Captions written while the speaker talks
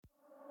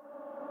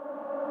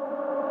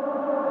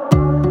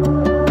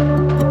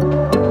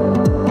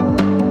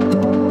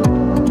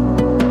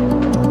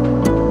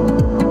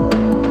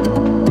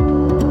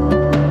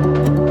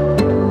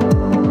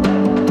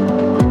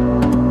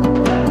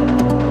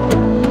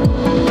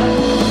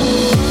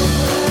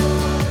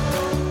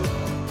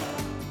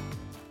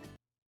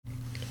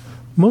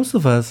Most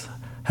of us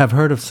have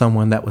heard of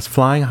someone that was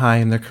flying high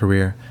in their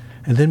career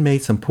and then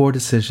made some poor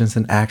decisions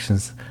and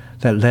actions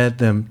that led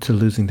them to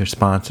losing their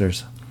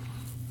sponsors.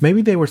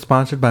 Maybe they were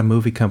sponsored by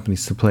movie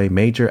companies to play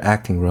major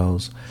acting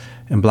roles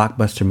in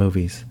blockbuster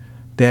movies.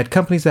 They had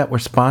companies that were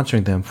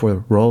sponsoring them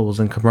for roles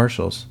in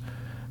commercials.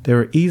 They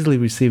were easily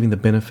receiving the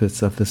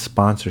benefits of this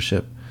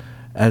sponsorship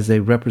as they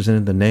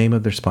represented the name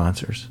of their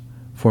sponsors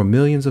for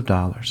millions of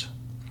dollars.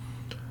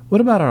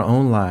 What about our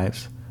own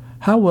lives?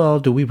 How well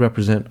do we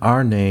represent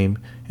our name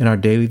in our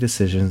daily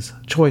decisions,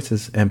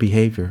 choices, and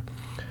behavior?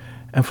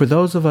 And for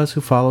those of us who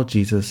follow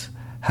Jesus,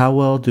 how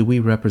well do we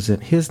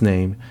represent his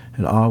name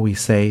in all we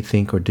say,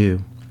 think, or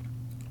do?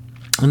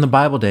 In the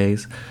Bible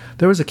days,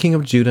 there was a king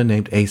of Judah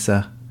named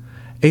Asa.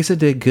 Asa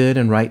did good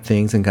and right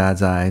things in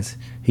God's eyes.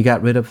 He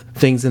got rid of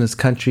things in his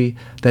country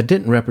that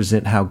didn't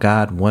represent how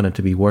God wanted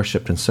to be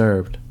worshipped and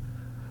served.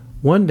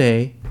 One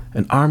day,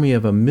 an army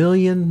of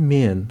 1,000,000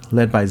 men,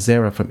 led by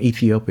Zerah from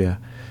Ethiopia,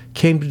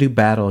 came to do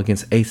battle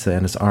against Asa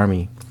and his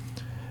army.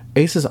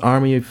 Asa's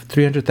army of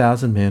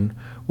 300,000 men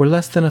were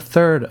less than a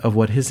third of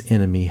what his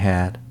enemy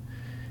had.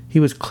 He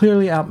was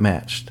clearly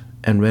outmatched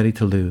and ready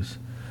to lose.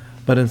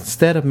 But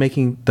instead of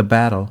making the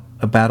battle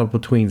a battle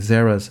between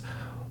Zerah's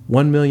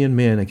 1,000,000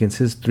 men against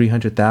his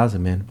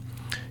 300,000 men,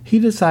 he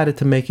decided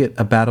to make it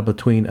a battle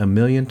between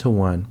 1,000,000 to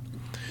 1.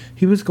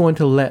 He was going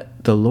to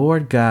let the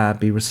Lord God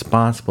be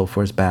responsible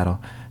for his battle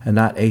and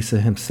not Asa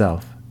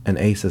himself and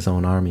Asa's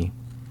own army.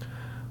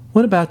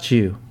 What about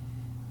you?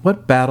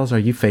 What battles are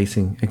you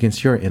facing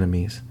against your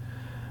enemies?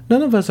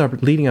 None of us are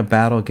leading a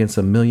battle against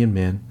 1,000,000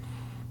 men,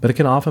 but it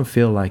can often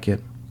feel like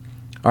it.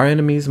 Our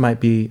enemies might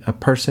be a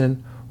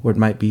person, or it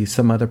might be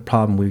some other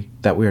problem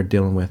that we are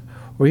dealing with,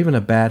 or even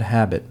a bad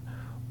habit,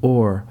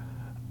 or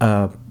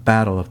a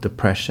battle of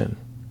depression.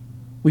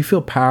 We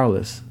feel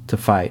powerless to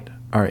fight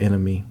our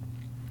enemy.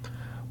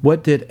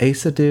 What did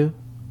Asa do?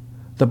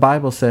 The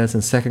Bible says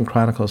in 2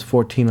 Chronicles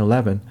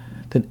 14:11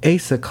 that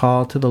Asa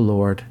called to the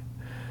Lord,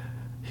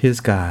 his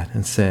God,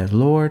 and said,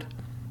 "Lord,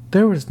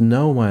 there is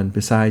no one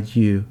beside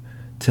you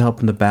to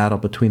help in the battle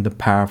between the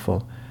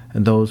powerful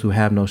and those who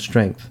have no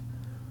strength.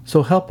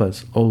 So help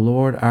us, O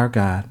Lord our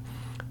God,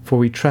 for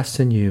we trust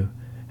in you,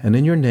 and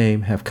in your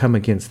name have come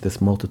against this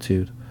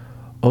multitude.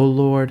 O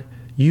Lord,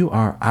 you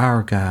are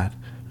our God.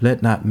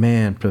 Let not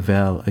man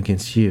prevail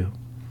against you."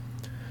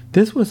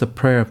 This was a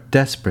prayer of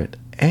desperate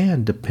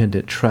and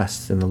dependent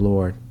trust in the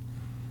Lord.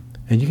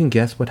 And you can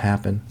guess what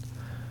happened.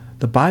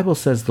 The Bible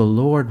says the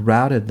Lord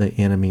routed the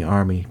enemy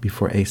army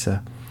before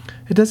Asa.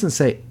 It doesn't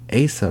say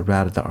Asa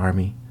routed the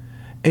army.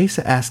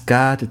 Asa asked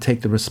God to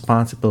take the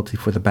responsibility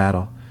for the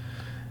battle.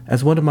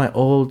 As one of my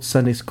old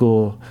Sunday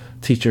school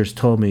teachers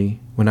told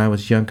me when I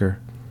was younger,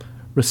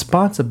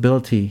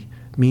 responsibility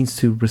means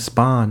to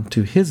respond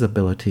to his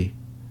ability,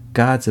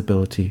 God's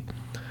ability,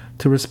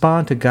 to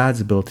respond to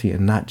God's ability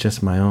and not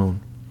just my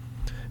own.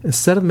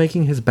 Instead of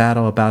making his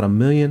battle about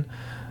 1,000,000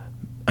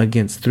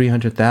 against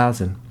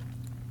 300,000,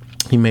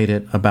 he made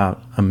it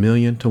about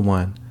 1,000,000 to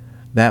 1,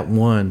 that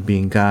one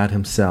being God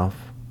himself.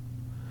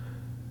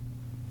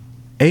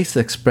 Asa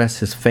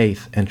expressed his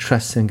faith and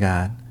trust in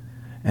God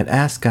and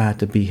asked God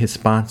to be his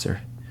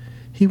sponsor.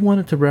 He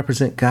wanted to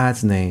represent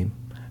God's name,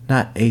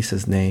 not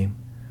Asa's name.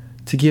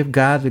 To give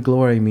God the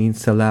glory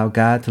means to allow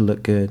God to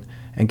look good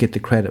and get the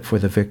credit for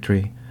the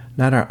victory,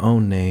 not our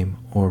own name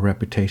or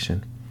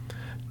reputation.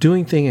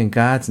 Doing things in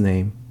God's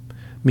name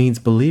means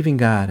believing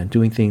God and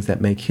doing things that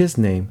make his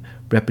name,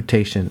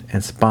 reputation,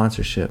 and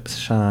sponsorship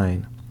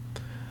shine.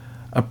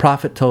 A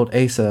prophet told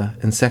Asa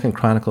in 2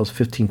 Chronicles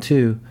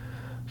 15:2,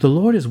 "The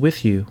Lord is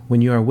with you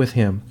when you are with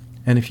him,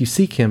 and if you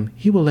seek him,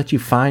 he will let you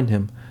find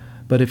him.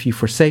 But if you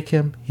forsake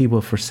him, he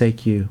will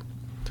forsake you."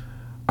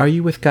 Are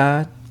you with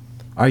God?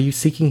 Are you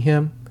seeking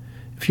him?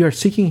 If you are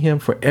seeking him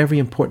for every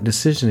important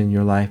decision in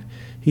your life,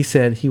 he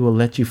said he will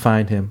let you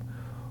find him.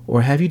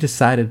 Or have you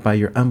decided by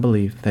your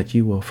unbelief that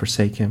you will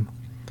forsake him?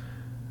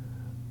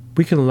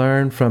 We can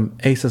learn from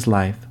Asa's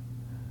life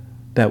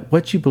that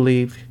what you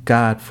believed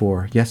God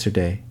for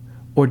yesterday,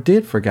 or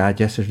did for God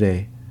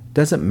yesterday,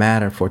 doesn't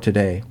matter for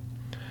today.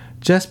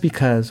 Just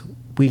because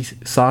we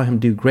saw him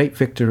do great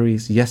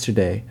victories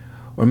yesterday,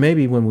 or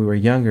maybe when we were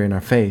younger in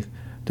our faith,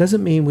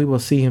 doesn't mean we will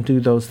see him do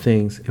those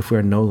things if we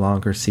are no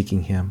longer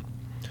seeking him.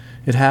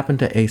 It happened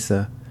to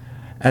Asa,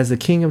 as the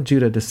king of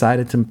Judah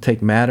decided to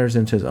take matters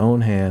into his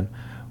own hand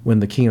when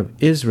the king of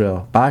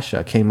Israel,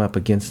 Baasha, came up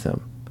against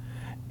him.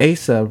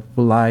 Asa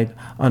relied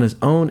on his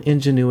own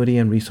ingenuity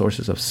and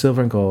resources of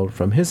silver and gold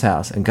from his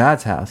house and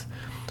God's house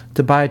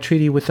to buy a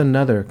treaty with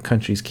another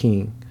country's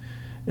king.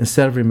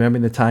 Instead of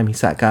remembering the time he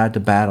sat God to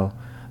battle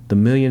the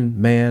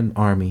 1,000,000-man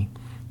army,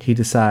 he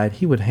decided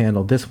he would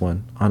handle this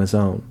one on his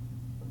own.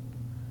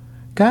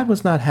 God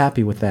was not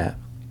happy with that.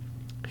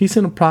 He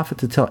sent a prophet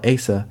to tell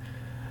Asa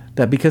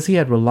that because he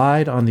had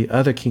relied on the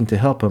other king to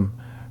help him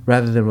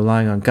rather than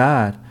relying on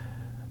God,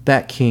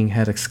 that king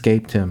had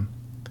escaped him.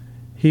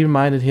 He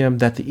reminded him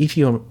that the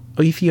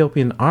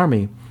Ethiopian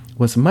army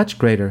was much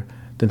greater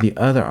than the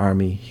other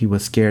army he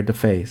was scared to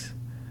face.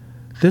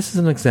 This is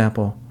an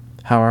example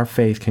how our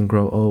faith can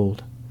grow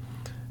old.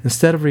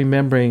 Instead of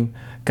remembering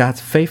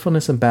God's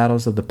faithfulness in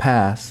battles of the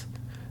past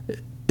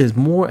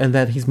and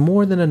that He's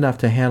more than enough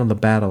to handle the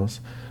battles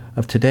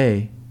of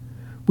today,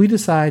 we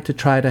decide to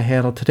try to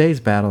handle today's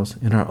battles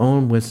in our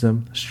own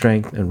wisdom,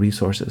 strength, and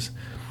resources.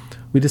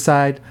 We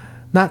decide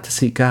not to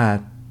seek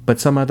God, but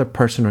some other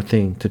person or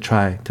thing to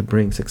try to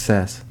bring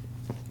success.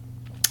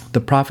 The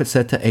prophet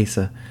said to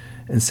Asa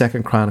in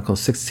 2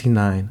 Chronicles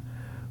 16:9,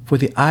 "For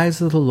the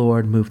eyes of the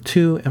Lord move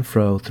to and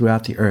fro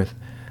throughout the earth,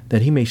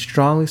 that He may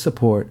strongly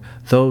support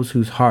those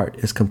whose heart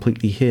is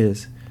completely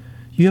His.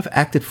 You have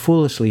acted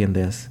foolishly in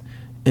this.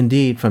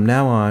 Indeed, from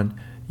now on,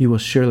 you will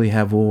surely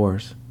have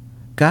wars."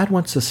 God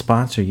wants to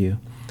sponsor you.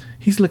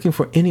 He's looking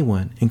for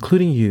anyone,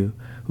 including you,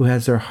 who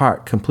has their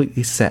heart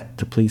completely set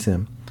to please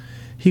Him.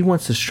 He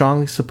wants to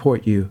strongly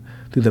support you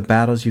through the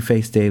battles you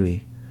face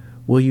daily.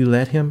 Will you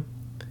let Him?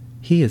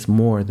 He is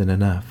more than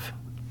enough.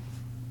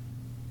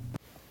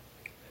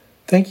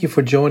 Thank you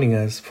for joining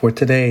us for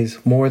today's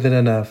More Than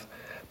Enough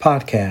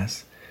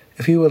podcast.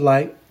 If you would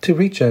like to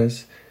reach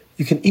us,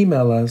 you can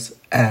email us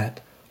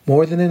at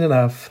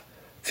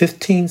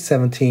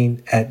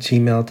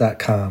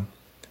morethanenough1517@gmail.com.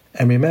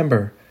 And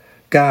remember,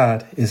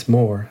 God is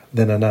more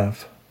than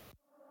enough.